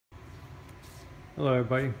Hello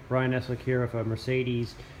everybody, Brian Eslick here of a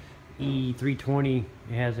Mercedes E320.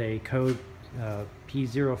 It has a code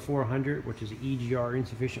P0400, which is EGR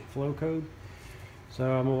insufficient flow code. So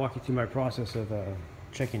I'm going to walk you through my process of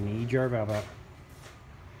checking the EGR valve out.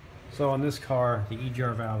 So on this car, the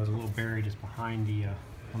EGR valve is a little buried just behind the,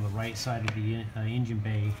 on the right side of the engine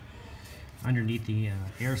bay, underneath the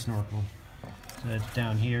air snorkel. So it's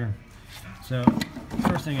down here. So the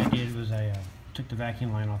first thing I did was I took the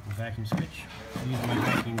vacuum line off the vacuum switch, used my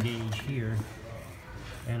vacuum gauge here,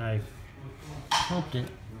 and I pumped it.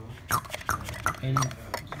 And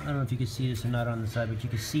I don't know if you can see this or not on the side, but you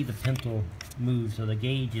can see the pintle move. So the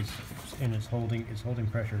gauge is, and it's holding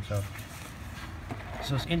pressure. So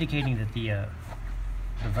it's indicating that the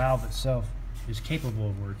valve itself is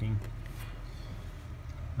capable of working.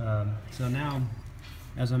 So now,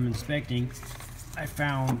 as I'm inspecting, I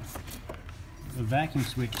found the vacuum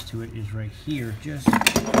switch to it is right here, just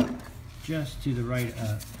to the right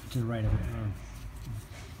of it.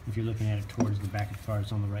 If you're looking at it towards the back of the car,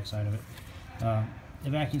 it's on the right side of it. The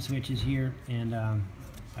vacuum switch is here, and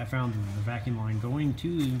I found the vacuum line going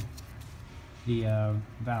to the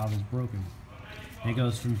valve is broken. And it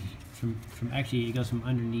goes from it goes from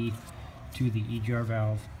underneath to the EGR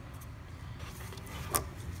valve,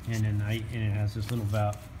 and then it has this little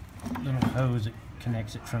hose that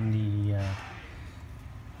connects it from the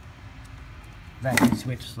vacuum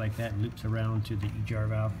switch like that, and loops around to the EGR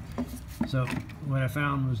valve. So what I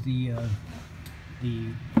found was the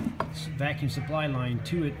vacuum supply line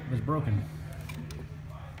to it was broken.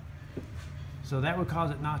 So that would cause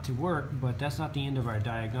it not to work, but that's not the end of our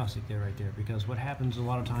diagnostic there, right there, because what happens a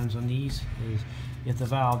lot of times on these is if the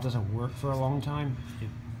valve doesn't work for a long time, it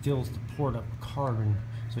fills the port up with carbon.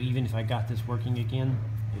 So even if I got this working again,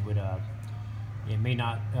 it may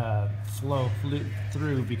not flow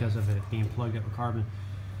through because of it being plugged up with carbon.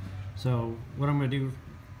 So what I'm going to do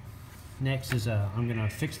next is I'm going to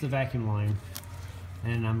fix the vacuum line,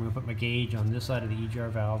 and I'm going to put my gauge on this side of the EGR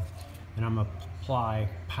valve, and I'm going to apply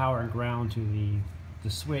power and ground to the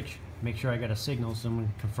switch, make sure I got a signal, so I'm going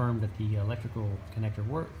to confirm that the electrical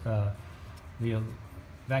connector the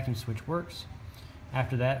vacuum switch works.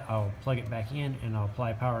 After that, I'll plug it back in, and I'll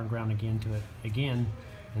apply power and ground again to it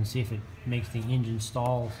and see if it makes the engine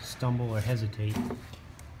stall, stumble, or hesitate.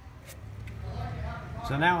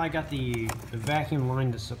 So now I got the vacuum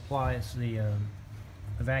line that supplies the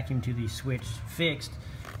vacuum to the switch fixed,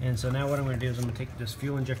 and so now what I'm going to do is I'm going to take this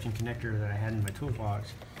fuel injection connector that I had in my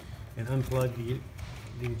toolbox and unplug the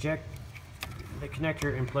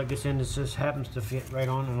connector and plug this in. This just happens to fit right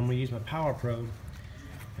on, and I'm going to use my power probe,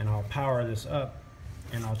 and I'll power this up,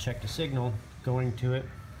 and I'll check the signal going to it.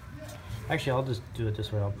 Actually, I'll just do it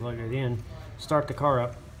this way. I'll plug it in, start the car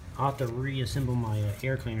up. I'll have to reassemble my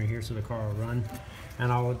air cleaner here so the car will run,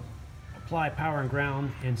 and I'll apply power and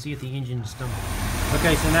ground and see if the engine stumbles.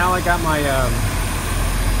 Okay, so now I got my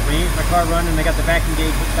car running. I got the vacuum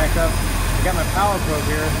gauge hooked back up. I got my power probe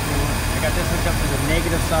here. I got this hooked up to the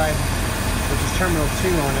negative side, which is terminal 2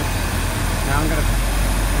 on it. Now I'm gonna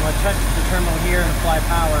touch the terminal here and apply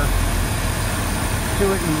power to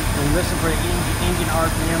it and listen for the engine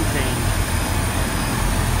RPM change.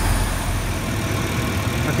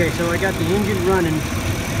 Okay, so I got the engine running,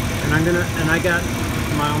 and I got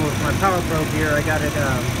my power probe here. I got it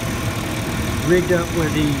rigged up where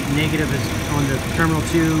the negative is on the terminal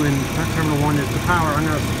 2 and terminal 1 is the power. I'm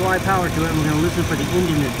going to supply power to it. I'm going to listen for the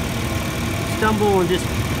engine to stumble and just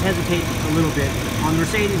hesitate a little bit. On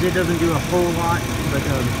Mercedes, it doesn't do a whole lot, but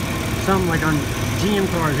some, like on GM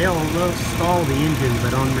cars, they'll stall the engine,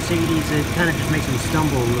 but on Mercedes, it kind of just makes them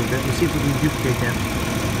stumble a little bit. Let's see if we can duplicate that.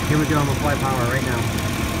 Here we go. I'm going to apply power right now.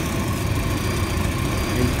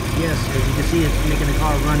 And yes, as you can see, it's making the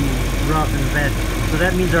car run rough and bad. So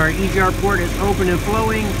that means our EGR port is open and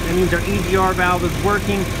flowing. That means our EGR valve is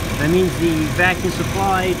working. That means the vacuum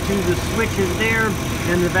supply to the switch is there,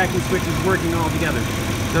 and the vacuum switch is working all together.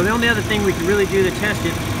 So the only other thing we can really do to test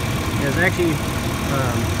it is actually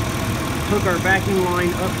hook our vacuum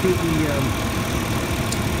line up to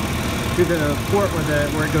the port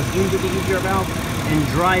where it goes into the EGR valve, and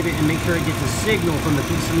drive it and make sure it gets a signal from the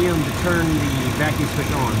PCM to turn the vacuum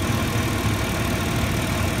switch on.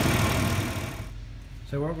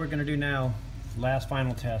 So what we're going to do now, last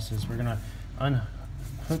final test, is we're going to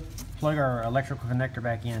plug our electrical connector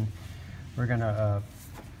back in. We're going to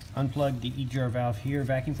unplug the EGR valve here,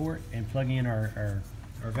 vacuum port, and plug in our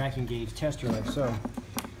vacuum gauge tester like so.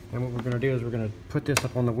 And what we're going to do is we're going to put this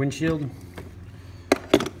up on the windshield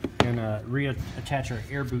and reattach our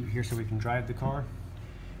air boot here so we can drive the car.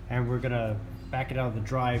 And we're going to back it out of the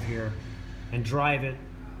drive here and drive it,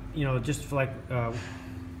 you know, just for like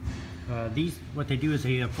These, what they do is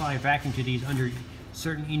they apply vacuum to these under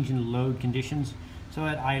certain engine load conditions. So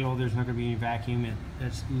at idle, there's not going to be any vacuum.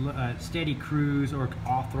 At steady cruise or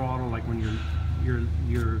off throttle, like when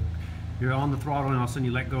you're on the throttle and all of a sudden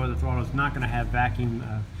you let go of the throttle, it's not going to have vacuum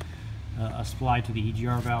supplied to the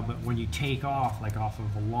EGR valve. But when you take off, like off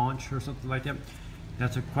of a launch or something like that,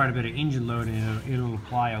 that's quite a bit of engine load, and it'll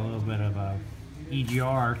apply a little bit of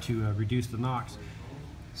EGR to reduce the NOx.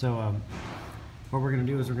 So what we're going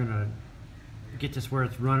to do is we're going to get this where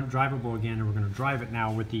it's drivable again, and we're going to drive it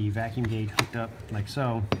now with the vacuum gauge hooked up like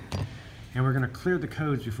so. And we're going to clear the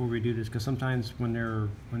codes before we do this, because sometimes when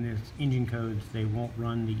there's engine codes, they won't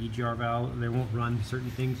run the EGR valve, they won't run certain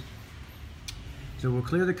things. So we'll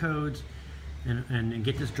clear the codes and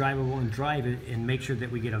get this drivable and drive it, and make sure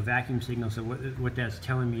that we get a vacuum signal. So what that's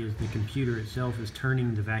telling me is the computer itself is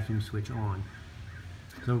turning the vacuum switch on.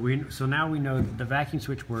 So now we know that the vacuum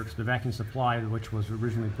switch works. The vacuum supply, which was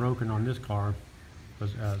originally broken on this car,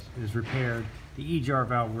 is repaired. The EGR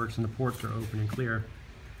valve works and the ports are open and clear.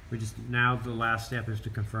 Now the last step is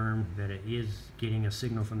to confirm that it is getting a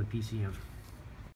signal from the PCM.